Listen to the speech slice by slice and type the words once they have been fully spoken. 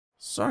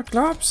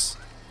Cyclops!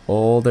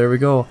 Oh, there we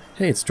go.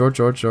 Hey, it's George,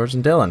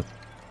 and Dylan.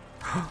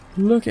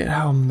 Look at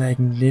how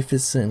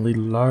magnificently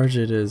large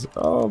it is.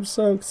 Oh, I'm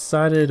so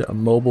excited. A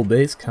mobile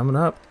base coming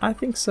up. I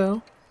think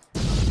so.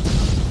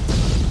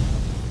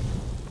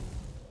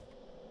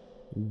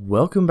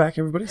 Welcome back,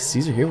 everybody.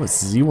 Caesar here with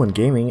Z1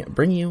 Gaming,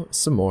 bringing you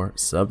some more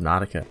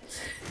Subnautica.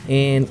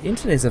 And in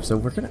today's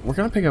episode, we're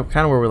gonna pick up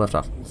kind of where we left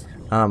off.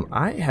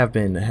 I have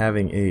been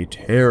having a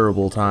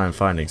terrible time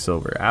finding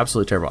silver.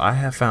 Absolutely terrible. I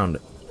have found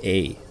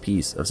a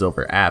piece of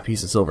silver,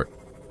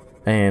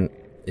 and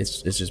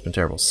it's just been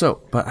terrible.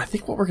 So, but I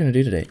think what we're gonna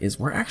do today is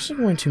we're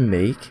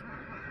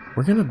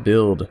gonna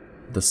build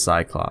the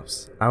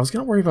Cyclops. I was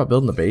gonna worry about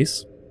building the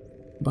base,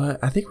 but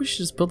I think we should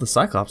just build the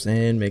Cyclops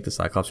and make the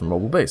Cyclops a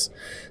mobile base.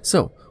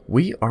 So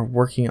we are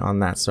working on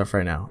that stuff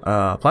right now.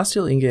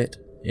 Plasteel ingot,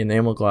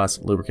 enameled glass,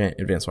 lubricant,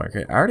 advanced wire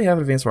kit. I already have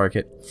an advanced wire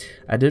kit.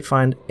 I did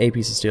find a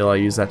piece of steel. I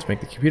use that to make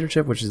the computer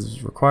chip, which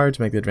is required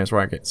to make the advanced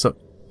wire kit. So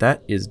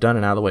that is done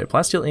and out of the way.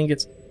 Plasteel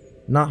ingots,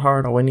 not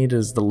hard. All I need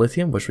is the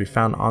lithium, which we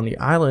found on the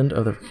island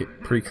of the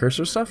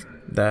precursor stuff,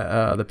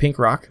 that the pink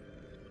rock.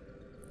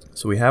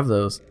 So we have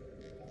those.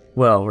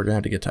 Well, we're gonna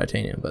have to get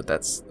titanium, but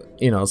that's,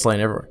 you know, it's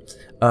laying everywhere.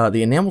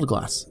 The enameled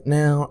glass.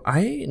 Now,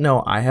 I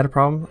know I had a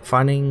problem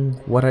finding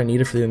what I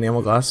needed for the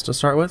enameled glass to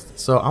start with,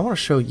 so I want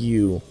to show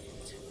you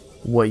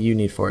what you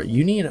need for it.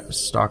 You need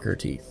stalker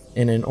teeth,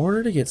 and in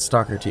order to get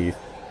stalker teeth,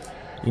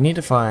 you need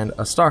to find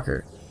a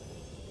stalker,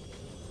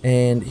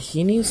 and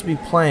he needs to be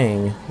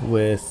playing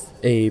with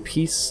a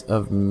piece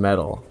of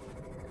metal.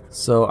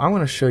 So I'm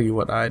going to show you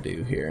what I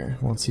do here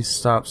once he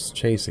stops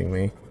chasing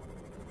me.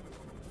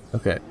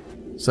 Okay,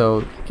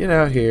 so get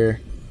out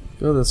here,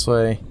 go this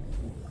way,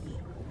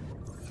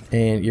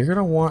 and you're going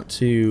to want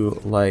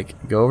to,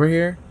 like, go over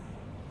here,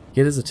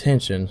 get his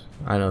attention.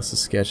 I know this is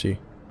sketchy,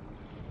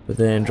 but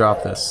then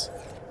drop this.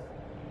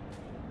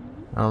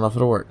 I don't know if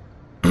it'll work.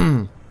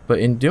 But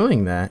in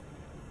doing that,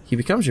 he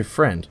becomes your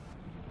friend.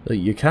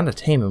 You kind of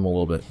tame him a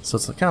little bit, so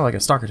it's kind of like a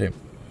stalker tame.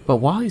 But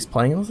while he's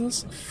playing with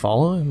us,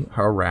 follow him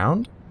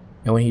around,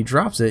 and when he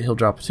drops it, he'll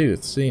drop a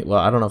tooth. See, well,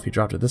 I don't know if he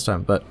dropped it this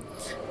time, but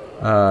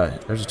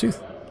there's a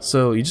tooth.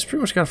 So you just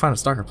pretty much gotta find a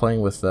stalker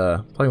playing with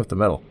the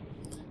metal,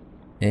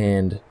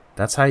 and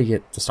that's how you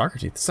get the stalker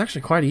teeth. It's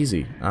actually quite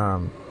easy.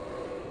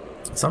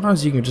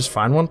 Sometimes you can just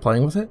find one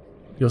playing with it.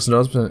 You'll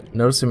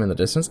notice him in the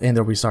distance, and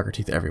there'll be stalker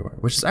teeth everywhere,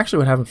 which is actually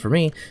what happened for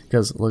me,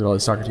 because look at all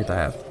these stalker teeth I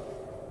have.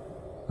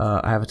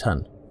 I have a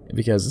ton,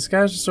 because this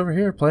guy's just over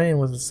here playing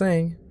with this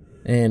thing,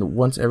 and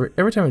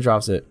every time he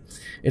drops it,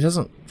 it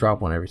doesn't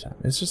drop one every time.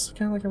 It's just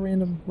kind of like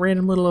a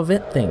random little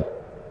event thing.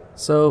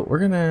 So we're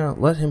gonna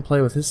let him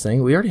play with his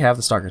thing. We already have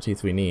the stalker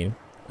teeth we need.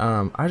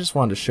 I just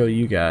wanted to show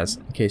you guys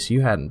in case you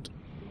hadn't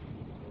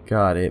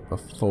got it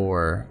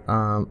before.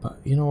 But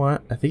you know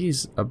what? I think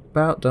he's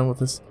about done with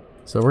this.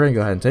 So we're gonna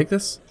go ahead and take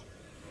this.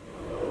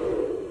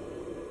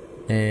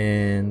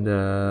 And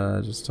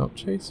just don't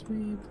chase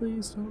me,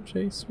 please don't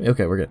chase me.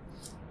 Okay, we're good.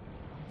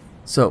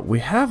 So we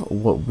have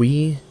what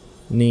we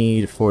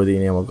need for the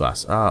enameled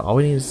glass. All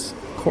we need is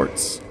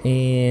quartz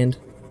and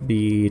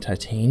the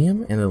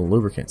titanium and then the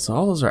lubricant. So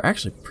all those are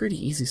actually pretty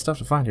easy stuff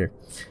to find here.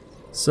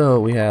 So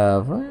we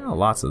have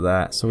lots of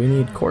that. So we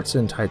need quartz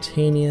and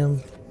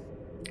titanium.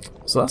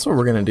 So that's what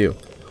we're gonna do.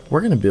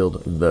 We're gonna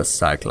build the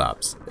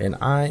Cyclops, and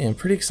I am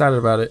pretty excited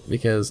about it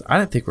because I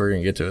didn't think we were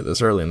gonna get to it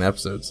this early in the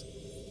episodes.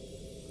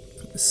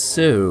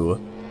 So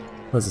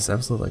was this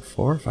episode like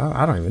 4 or 5?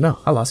 I don't even know.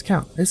 I lost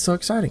count. It's so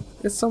exciting.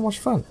 It's so much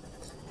fun.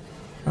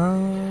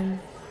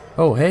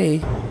 Oh,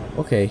 hey.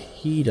 Okay,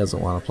 he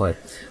doesn't want to play.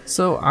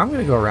 So I'm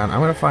going to go around. I'm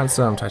going to find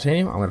some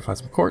titanium. I'm going to find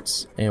some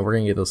quartz, and we're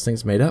going to get those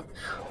things made up.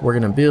 We're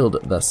going to build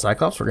the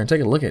Cyclops. We're going to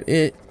take a look at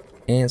it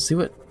and see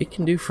what it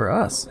can do for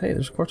us. Hey,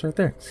 there's quartz right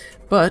there.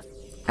 But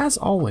as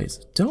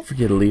always, don't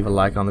forget to leave a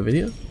like on the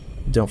video.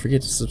 Don't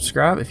forget to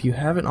subscribe if you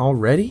haven't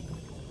already.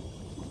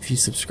 If you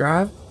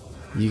subscribe,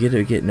 you get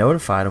to get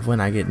notified of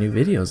when I get new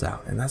videos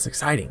out, and that's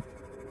exciting.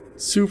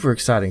 Super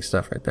exciting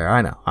stuff right there.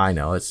 I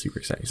know, it's super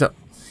exciting. So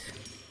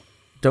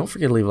don't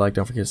forget to leave a like,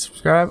 don't forget to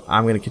subscribe.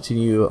 I'm going to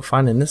continue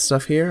finding this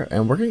stuff here,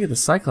 and we're going to get the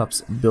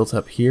Cyclops built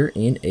up here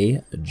in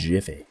a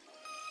jiffy.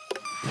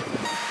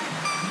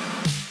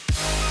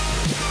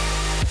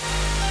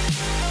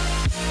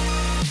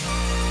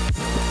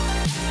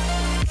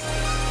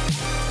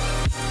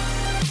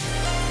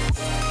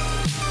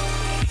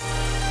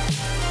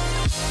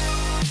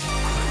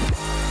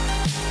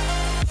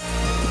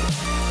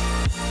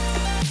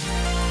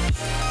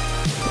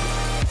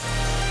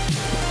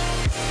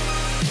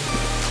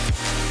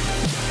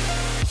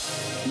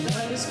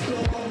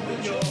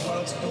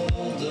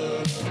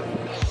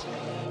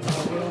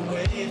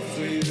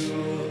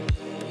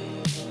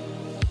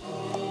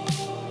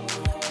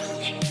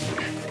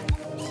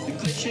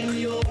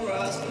 Your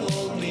eyes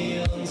pulled me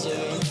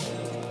under,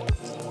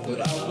 but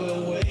I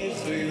will wait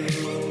for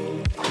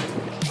you.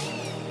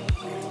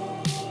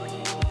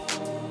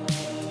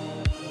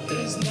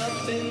 There's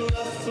nothing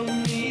left for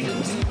me to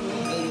do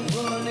than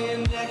run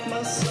and act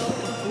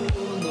myself a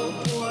fool. No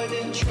point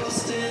in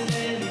trusting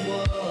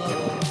anyone.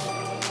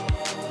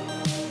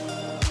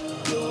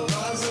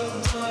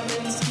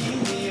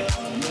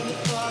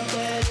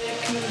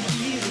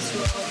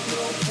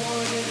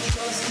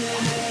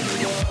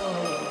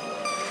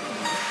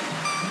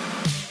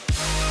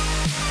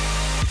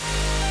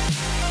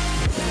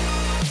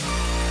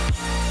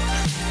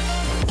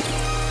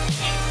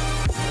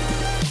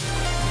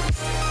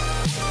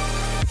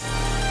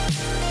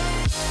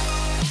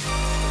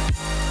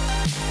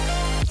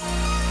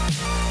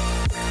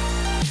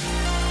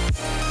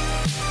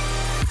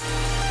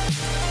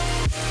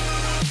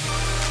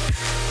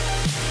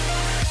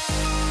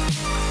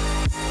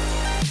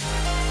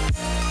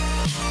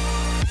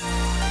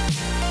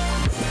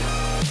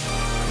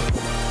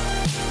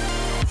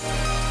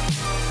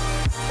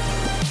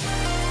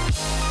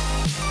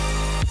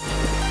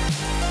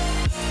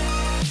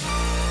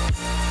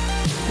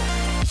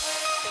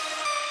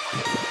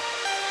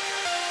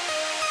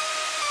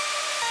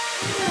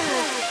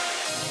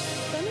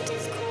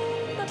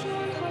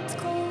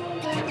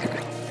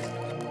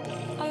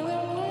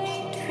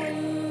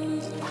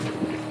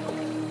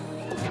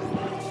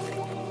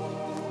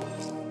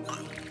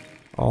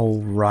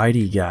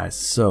 Alrighty, guys.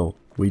 So,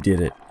 we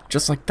did it.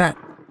 Just like that.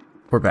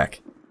 We're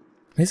back.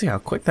 Amazing how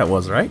quick that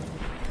was, right?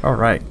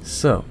 Alright,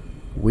 so,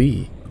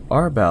 we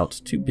are about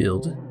to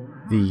build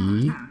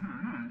the...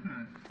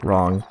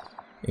 Wrong.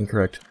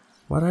 Incorrect.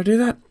 Why did I do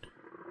that?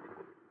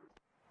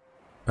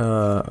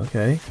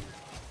 Okay.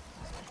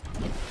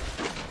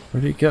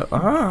 Where'd he go?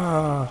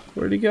 Ah!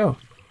 Where'd he go?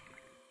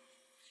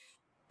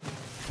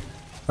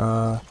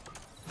 There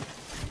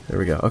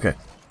we go. Okay.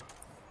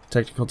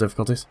 Technical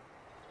difficulties.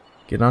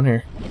 Get on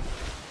here.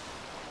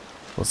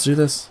 Let's do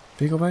this.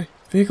 Vehicle by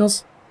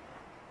vehicles.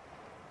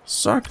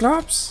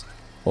 Cyclops!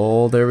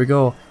 Oh, there we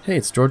go. Hey,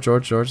 it's George,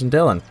 and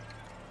Dylan.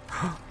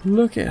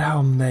 Look at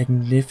how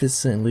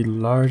magnificently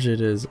large it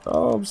is.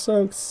 Oh, I'm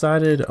so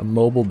excited. A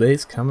mobile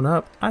base coming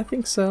up. I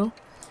think so.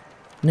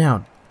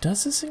 Now,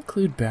 does this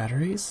include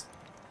batteries?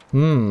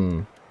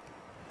 I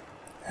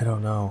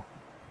don't know.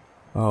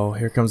 Oh,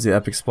 here comes the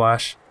epic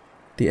splash.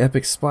 The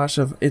epic splash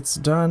of it's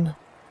done.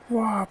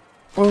 Wow.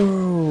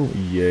 Oh,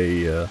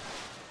 yeah.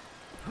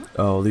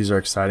 Oh, these are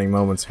exciting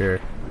moments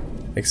here.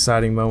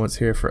 Exciting moments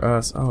here for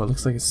us. Oh, it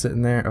looks like it's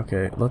sitting there.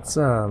 Okay, let's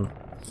oh,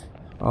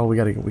 we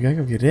gotta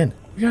go get in.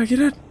 We gotta get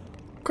in.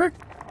 Quick.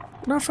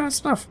 Not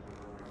fast enough.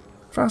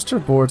 Faster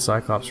board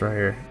Cyclops right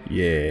here.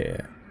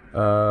 Yeah.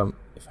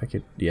 If I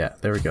could, yeah,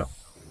 there we go.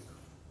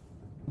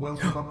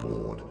 Welcome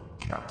aboard,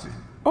 Captain.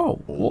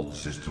 Oh, All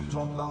systems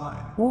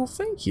online. Well,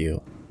 thank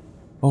you.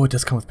 Oh, it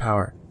does come with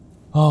power.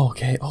 Oh,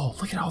 okay. Oh,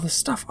 look at all this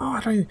stuff. Oh,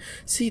 I don't even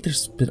see.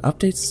 There's been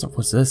updates and stuff.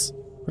 What's this?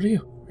 What are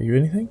you? Are you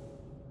anything?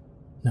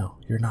 No,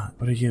 you're not.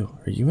 What are you?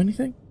 Are you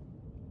anything?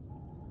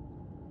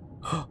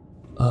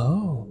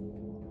 Oh.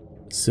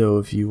 So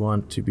if you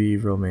want to be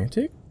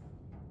romantic?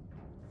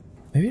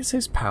 Maybe it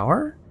says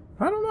power?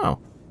 I don't know.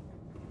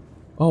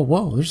 Oh,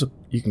 whoa. There's a...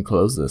 You can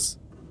close this.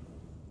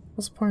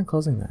 What's the point in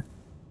closing that?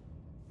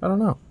 I don't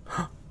know.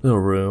 Little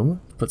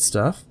room to put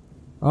stuff.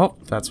 Oh,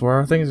 that's where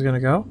our thing is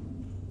gonna go.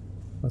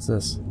 What's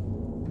this?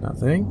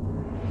 Nothing.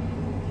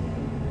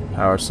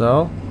 Power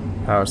cell.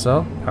 Power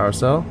cell. Power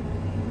cell.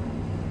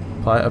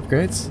 Apply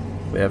upgrades.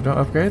 We have no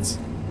upgrades.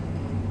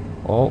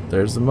 Oh,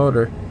 there's the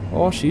motor.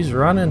 Oh, she's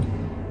running.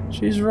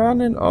 She's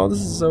running. Oh,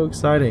 this is so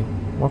exciting.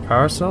 More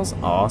power cells.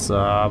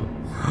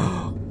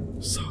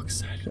 Awesome. So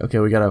excited. Okay,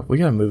 we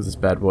gotta move this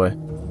bad boy.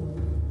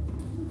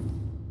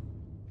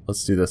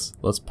 Let's do this.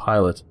 Let's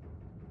pilot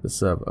the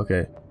sub.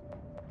 Okay.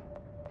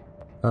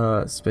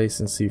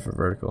 Space and C for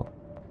vertical.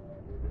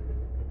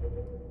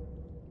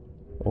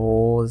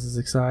 Oh, this is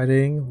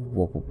exciting.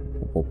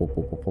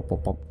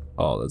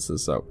 Oh, this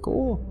is so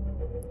cool.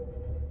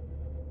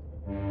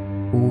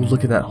 Ooh,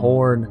 look at that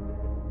horn.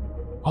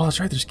 Oh, that's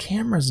right. There's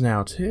cameras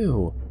now,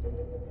 too.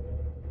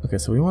 Okay,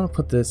 so we want to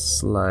put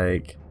this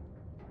like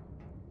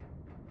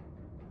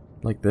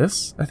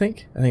this, I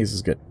think. I think this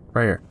is good.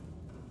 Right here.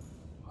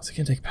 Is it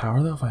going to take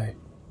power, though, if I...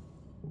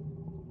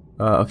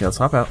 okay, let's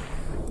hop out.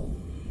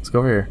 Let's go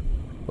over here.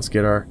 Let's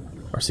get our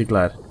sea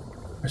glad.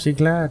 Our sea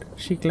glad.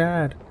 She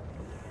glad.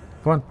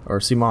 Come on. Or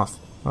sea moth.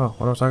 Oh,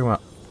 what am I talking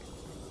about?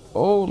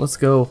 Oh, let's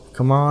go.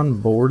 Come on,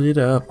 board it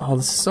up. Oh,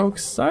 this is so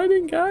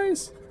exciting,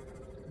 guys.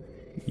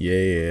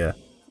 Yeah.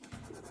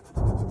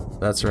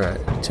 That's right.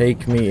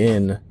 Take me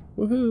in.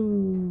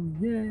 Woohoo!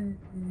 Yay!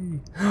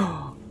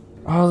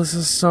 Oh, this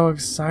is so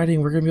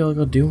exciting. We're gonna be able to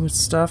go do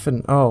stuff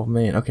and oh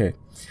man, okay.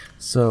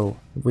 So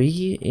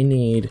we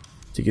need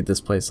to get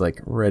this place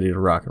like ready to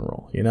rock and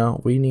roll, you know?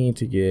 We need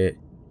to get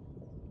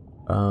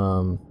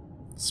some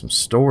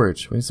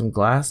storage. We need some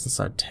glass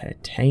inside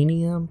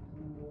titanium.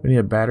 We need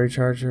a battery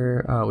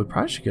charger. We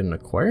probably should get an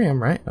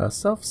aquarium, right? A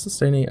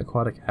self-sustaining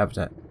aquatic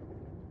habitat.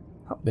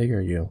 How big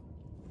are you?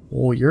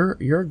 Well,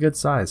 you're a good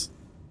size.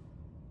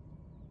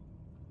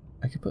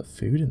 I could put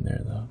food in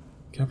there though.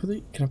 Can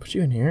I put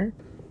you in here?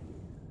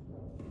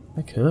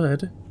 I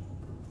could.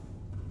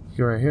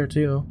 You're right here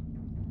too.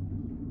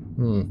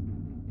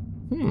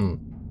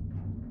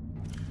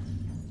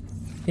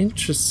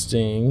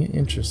 Interesting.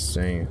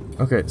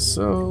 Okay,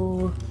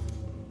 so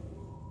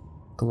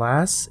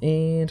glass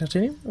and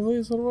titanium, I believe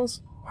is what it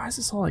was. Why is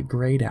this all like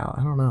grayed out?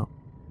 I don't know.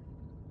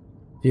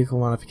 Vehicle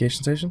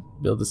modification station.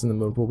 Build this in the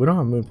moon pool. We don't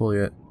have a moon pool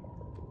yet.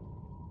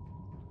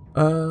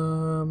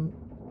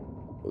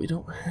 We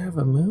don't have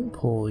a moon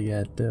pool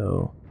yet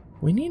though.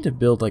 We need to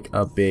build like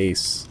a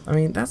base. I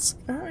mean that's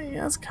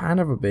kind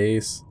of a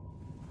base.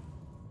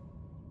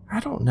 I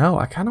don't know.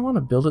 I kind of want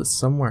to build it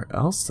somewhere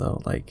else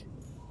though, like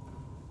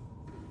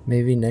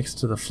maybe next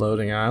to the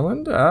floating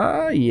island.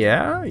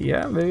 Yeah,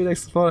 maybe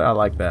next to the floating. I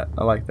like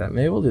that.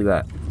 Maybe we'll do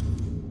that.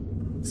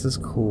 This is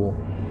cool.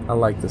 I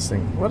like this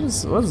thing. What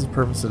is the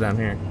purpose of down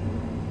here?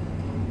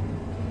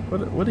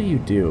 What do you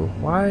do?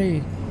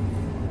 Why?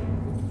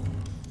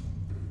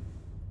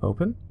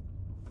 Open?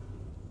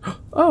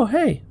 Oh,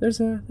 hey,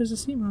 there's a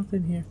sea moth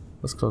in here.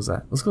 Let's close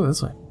that. Let's go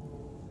this way.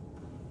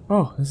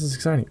 Oh, this is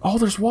exciting. Oh,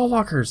 there's wall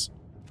lockers.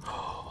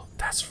 Oh,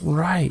 that's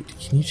right.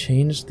 Can you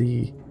change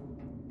the...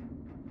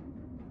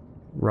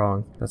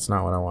 Wrong. That's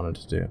not what I wanted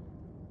to do.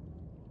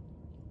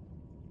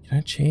 Can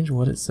I change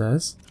what it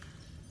says?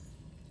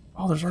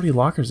 Oh, there's already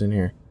lockers in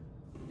here.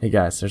 Hey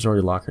guys, there's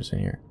already lockers in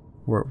here.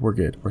 We're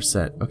good. We're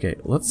set. Okay,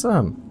 let's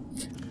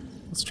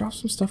drop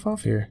some stuff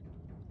off here.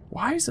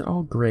 Why is it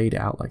all grayed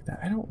out like that?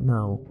 I don't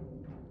know.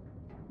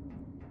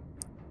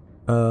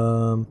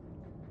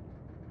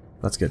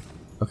 That's good.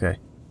 Okay.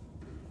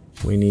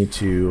 We need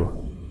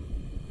to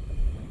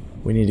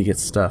get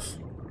stuff.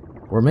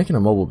 We're making a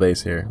mobile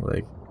base here.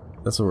 Like,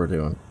 that's what we're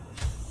doing.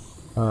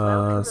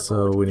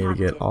 So we need to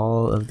get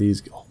all of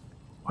these. Oh,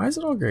 why is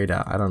it all grayed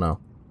out? I don't know.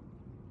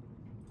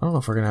 I don't know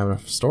if we're gonna have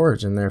enough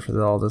storage in there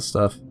for all this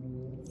stuff.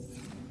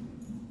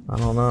 I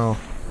don't know.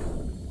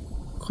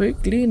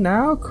 Quickly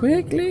now,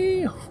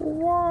 quickly!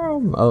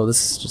 Whoa. Oh,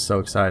 this is just so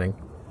exciting.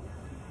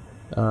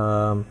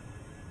 Hut?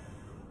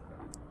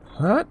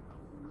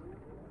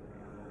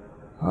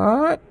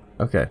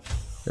 Okay,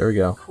 there we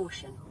go.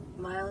 Caution.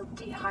 Mild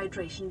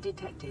dehydration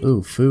detected.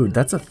 Ooh, food.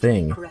 That's a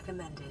thing.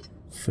 Recommended.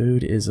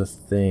 Food is a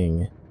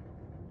thing.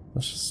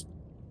 Let's just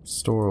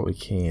store what we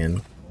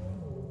can.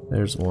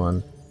 There's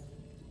one.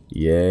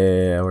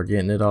 Yeah, we're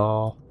getting it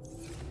all.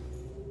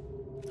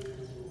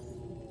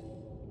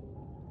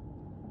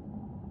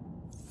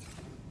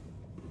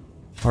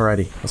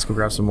 Alrighty, let's go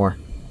grab some more.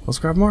 Let's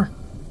grab more.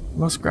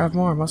 Must grab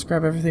more. Must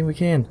grab everything we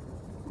can.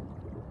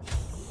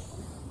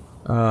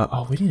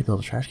 Oh, we need to build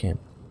a trash can.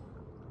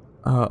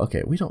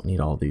 Okay, we don't need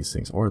all these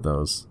things or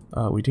those.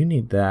 We do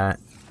need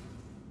that.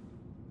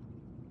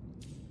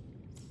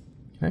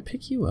 Can I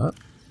pick you up?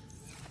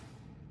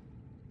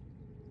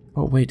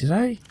 Oh, wait, did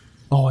I?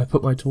 Oh, I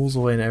put my tools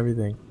away and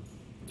everything.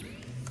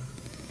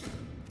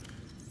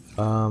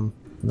 No,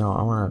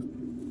 I want to...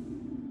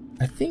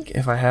 I think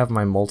if I have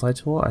my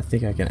multi-tool, I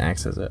think I can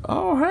access it.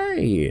 Oh,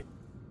 hey!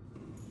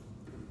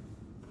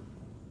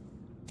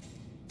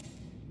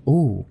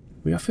 Ooh,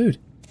 we got food.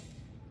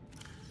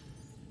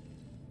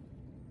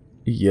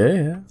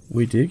 Yeah,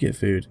 we did get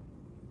food.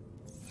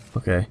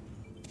 Okay.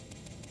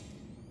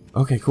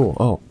 Okay, cool.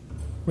 Oh,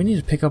 we need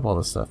to pick up all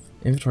this stuff.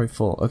 Inventory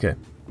full. Okay.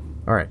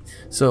 Alright,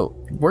 so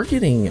we're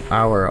getting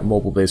our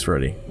mobile base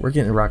ready. We're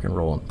getting rock and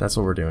rolling. That's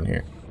what we're doing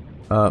here.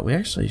 We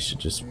actually should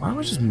just... Why don't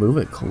we just move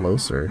it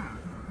closer?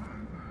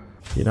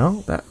 You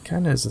know, that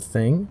kind of is a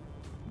thing.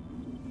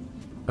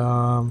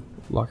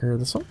 Locker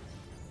this one.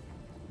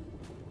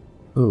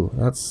 Ooh,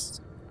 that's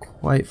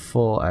quite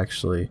full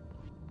actually.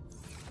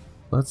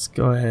 Let's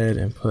go ahead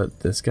and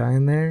put this guy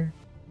in there.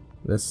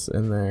 This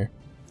in there.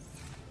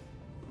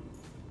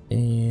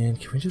 And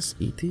can we just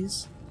eat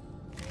these?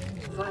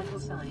 Vital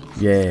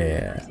signs.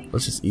 Yeah,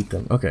 let's just eat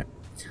them. Okay,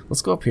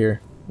 let's go up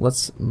here.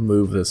 Let's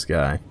move this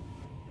guy.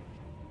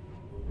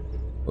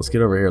 Let's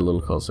get over here a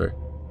little closer,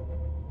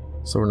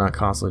 so we're not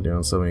constantly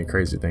doing so many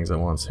crazy things at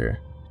once here.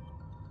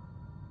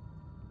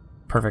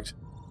 Perfect.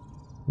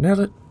 Nailed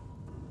it.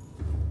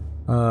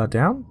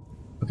 Down?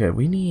 Okay,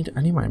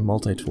 I need my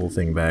multi-tool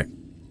thing back.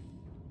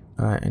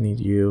 I need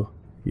you,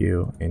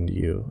 and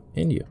you,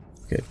 and you.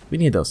 Okay, we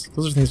need those.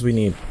 Those are things we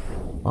need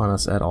on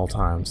us at all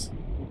times.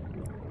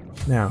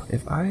 Now,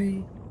 if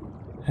I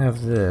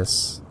have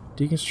this,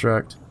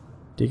 deconstruct,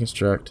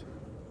 deconstruct,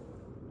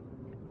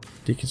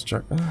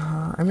 deconstruct.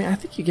 I mean, I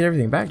think you get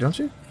everything back, don't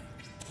you?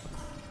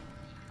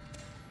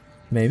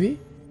 Maybe?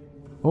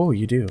 Oh,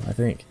 you do, I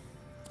think.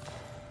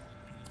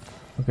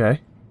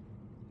 Okay.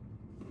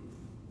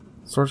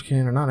 Storage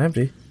can are not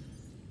empty.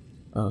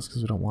 Oh, it's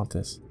because we don't want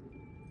this.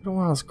 We don't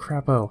want all this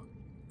crap-o.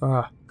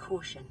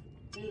 Caution.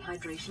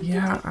 Dehydration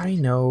Yeah, detected. I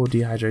know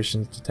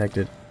dehydration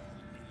detected.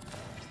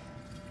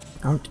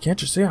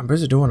 Can't you see? I'm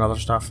busy doing other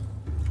stuff.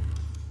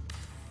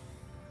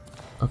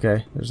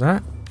 Okay, there's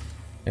that.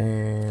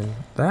 And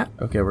that.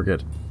 Okay, we're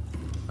good.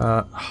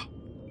 Dang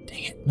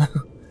it.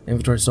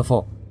 Inventory's still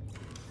full.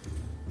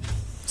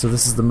 So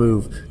this is the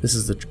move. This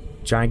is the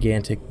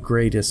gigantic,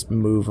 greatest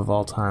move of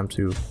all time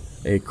to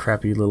a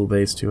crappy little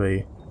base to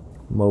a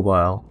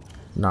mobile,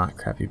 not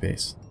crappy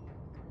base.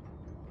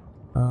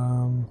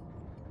 I'd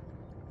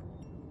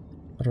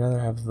rather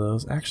have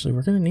those. Actually,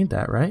 we're gonna need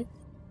that, right?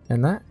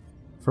 And that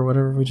for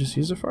whatever we just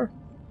used it for.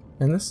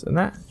 And this and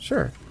that.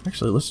 Sure.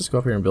 Actually, let's just go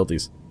up here and build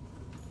these.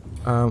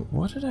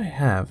 What did I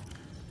have?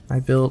 I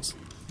built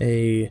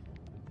I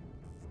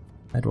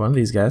had one of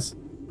these guys.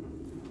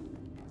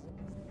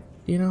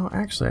 You know,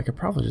 actually, I could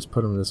probably just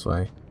put them this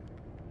way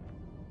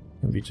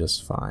and be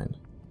just fine.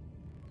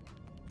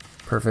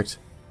 Perfect.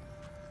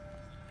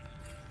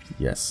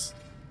 Yes.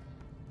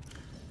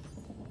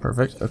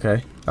 Perfect.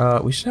 Okay.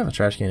 We should have a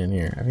trash can in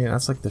here. I mean,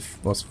 that's like the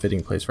most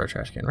fitting place for a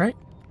trash can, right?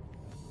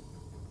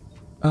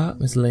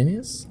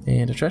 Miscellaneous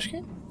and a trash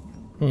can?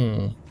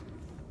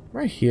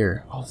 Right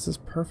here. Oh, this is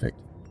perfect.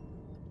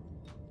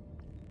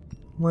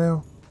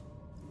 Well.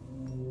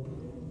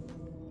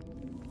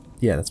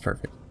 Yeah, that's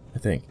perfect. I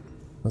think.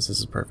 Unless this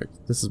is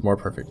perfect. This is more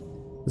perfect.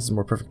 This is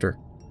more perfecter.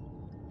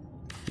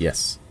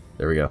 Yes.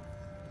 There we go.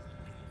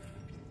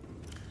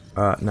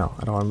 No,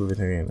 I don't want to move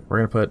anything in. We're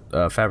gonna put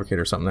a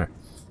fabricator or something there.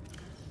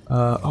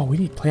 Oh, we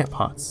need plant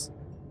pots.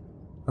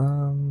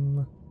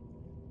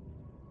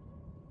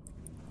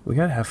 We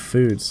gotta have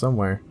food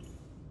somewhere.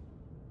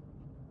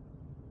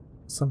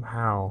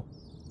 Somehow.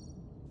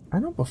 I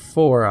know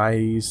before I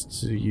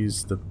used to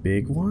use the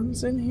big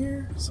ones in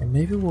here, so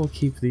maybe we'll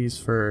keep these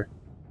for...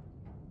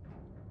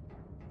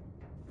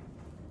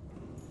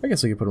 I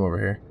guess we can put them over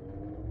here.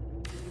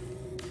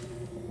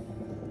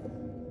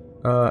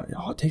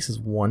 All it takes is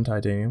 1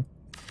 titanium.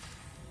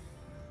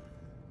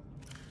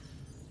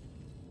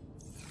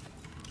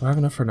 Do I have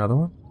enough for another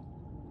one?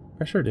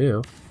 I sure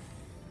do.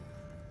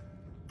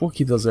 We'll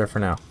keep those there for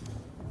now.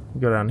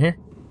 Go down here.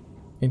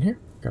 In here.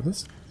 Grab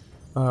this.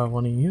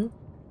 One of you.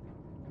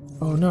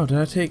 Oh no, did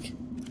I take...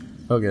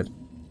 Oh good.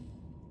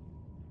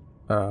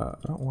 I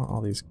don't want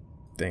all these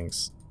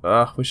things.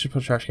 We should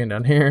put a trash can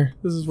down here.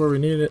 This is where we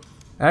need it.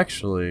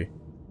 Actually,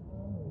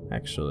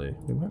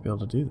 we might be able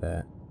to do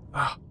that.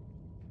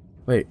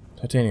 Wait,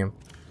 titanium.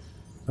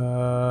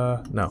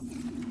 No.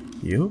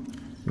 You?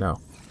 No.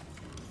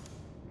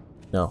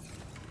 No.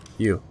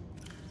 You.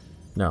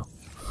 No.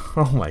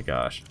 Oh my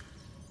gosh.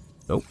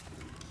 Nope.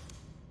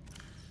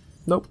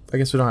 Nope. I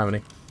guess we don't have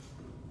any.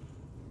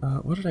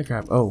 What did I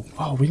grab? Oh,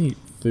 we need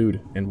food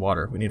and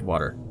water. We need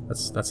water.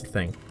 That's the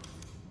thing.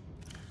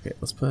 Okay,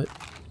 let's put...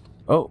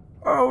 Oh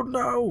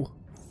no!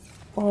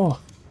 Oh,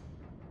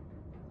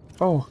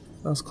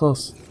 that was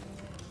close.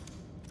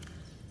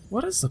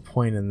 What is the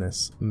point in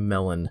this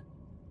melon?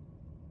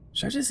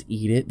 Should I just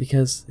eat it?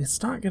 Because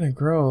it's not gonna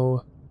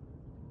grow.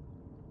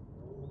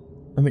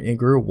 I mean, it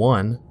grew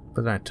 1,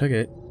 but then I took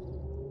it.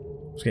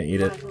 I'm just gonna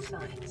eat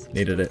it.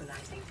 Needed it.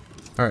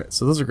 Alright,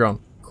 so those are grown.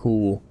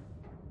 Cool.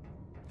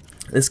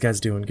 This guy's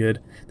doing good.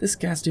 This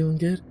guy's doing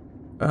good.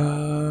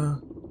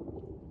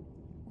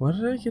 What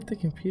did I get the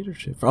computer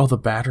chip for? Oh, the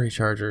battery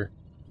charger.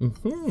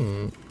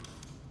 The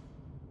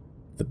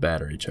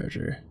battery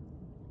charger.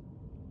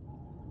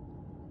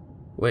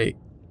 Wait.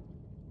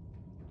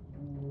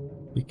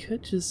 We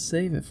could just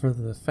save it for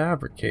the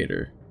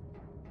fabricator.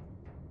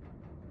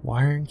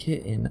 Wiring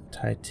kit in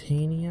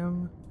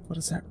titanium? What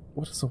is that?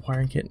 What is a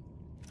wiring kit?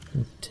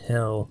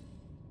 Until...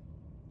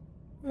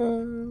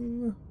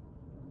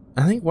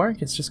 I think wiring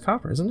kit's just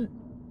copper, isn't it?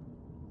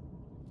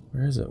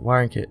 Where is it?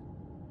 Wiring kit.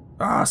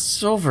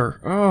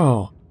 Silver!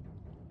 Oh!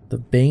 The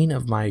bane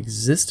of my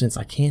existence.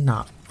 I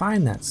cannot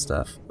find that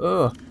stuff.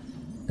 Ugh.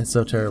 It's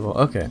so terrible.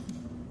 Okay.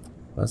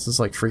 Well, this is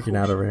like freaking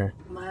out over here.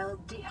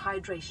 Mild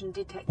dehydration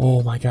detected.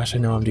 Oh my gosh, I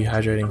know I'm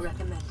dehydrating.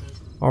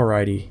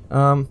 Alrighty.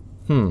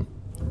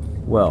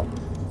 Well,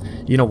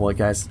 you know what,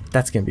 guys?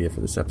 That's gonna be it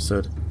for this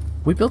episode.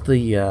 We built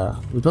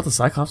the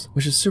Cyclops,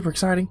 which is super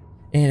exciting,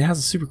 and it has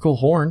a super cool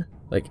horn.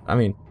 Like, I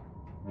mean,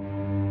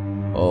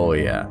 oh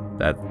yeah,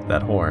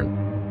 that horn.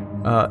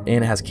 And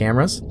it has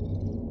cameras,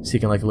 so you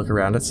can like look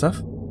around at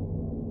stuff.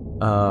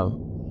 Well,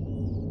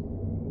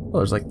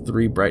 there's like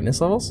 3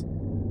 brightness levels,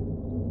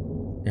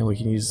 and we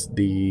can use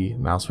the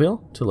mouse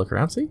wheel to look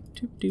around. See,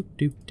 doop doop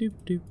doop doop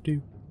doop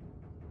doop,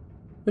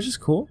 which is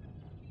cool.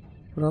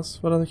 What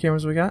else? What other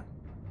cameras we got?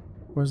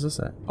 Where's this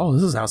at? Oh,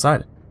 this is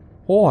outside.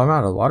 Oh, I'm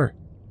out of the water.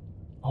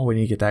 Oh, we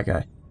need to get that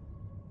guy.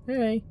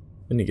 Hey,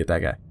 we need to get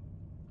that guy.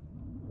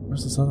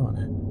 Where's this other one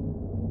at?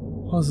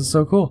 Oh, this is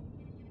so cool.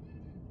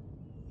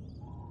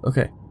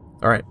 Okay,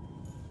 alright.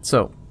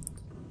 So,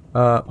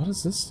 what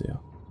does this do?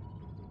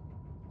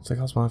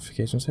 Cyclops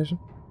modification station?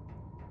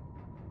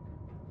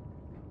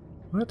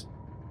 What?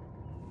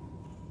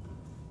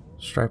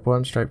 Stripe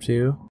 1, stripe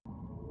 2.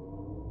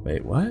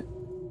 Wait, what?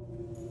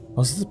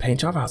 Oh, is this a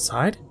paint job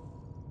outside?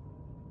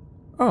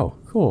 Oh,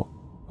 cool.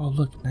 Oh,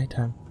 look,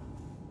 nighttime.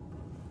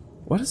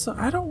 What is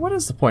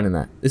the point in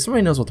that? If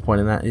somebody knows what the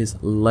point in that is,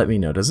 let me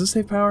know. Does this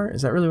save power?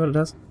 Is that really what it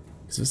does?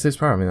 Because if it saves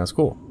power, I mean, that's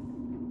cool.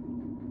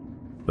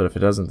 But if it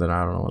doesn't, then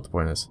I don't know what the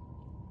point is.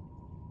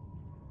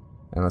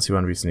 Unless you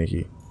want to be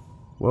sneaky.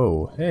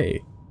 Whoa,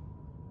 hey.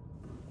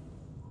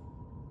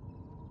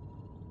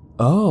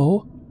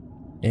 Oh,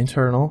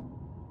 internal,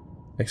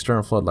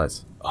 external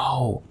floodlights.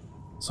 Oh,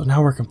 so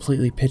now we're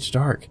completely pitch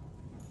dark.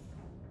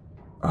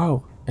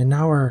 Oh, and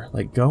now we're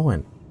like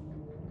going.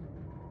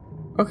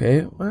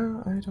 Okay,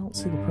 well, I don't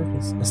see the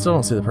purpose. I still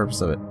don't see the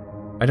purpose of it.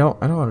 I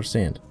don't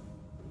understand.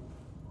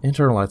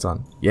 Internal lights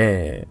on.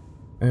 Yeah.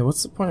 I mean,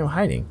 what's the point of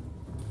hiding?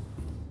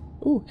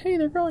 Ooh, hey,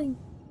 they're growing.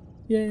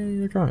 Yay,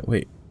 they're growing.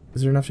 Wait,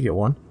 is there enough to get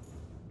 1?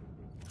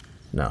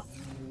 No.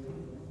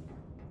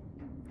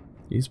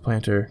 Use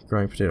planter,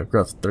 growing potato,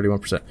 growth,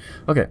 31%.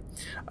 Okay.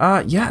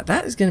 Yeah,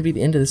 that is going to be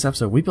the end of this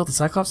episode. We built the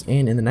Cyclops,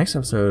 and in the next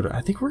episode,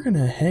 I think we're going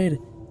to head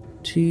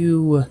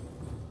to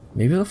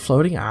maybe the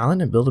floating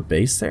island and build a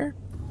base there.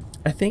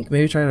 I think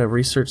maybe try to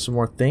research some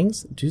more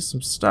things, do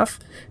some stuff,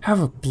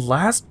 have a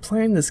blast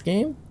playing this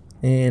game,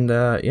 and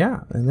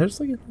yeah, and there's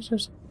a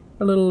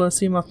little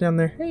sea moth down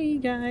there. Hey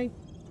guy.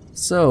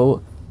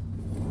 So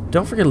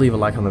don't forget to leave a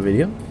like on the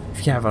video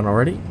if you haven't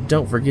already.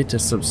 Don't forget to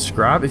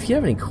subscribe. If you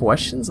have any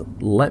questions,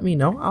 let me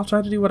know. I'll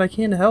try to do what I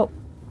can to help.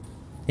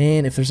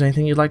 And if there's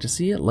anything you'd like to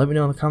see, let me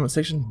know in the comment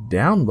section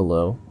down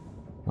below.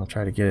 I'll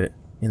try to get it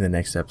in the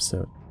next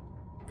episode.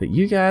 But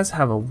you guys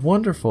have a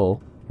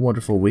wonderful,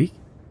 wonderful week,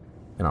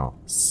 and I'll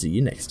see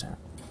you next time.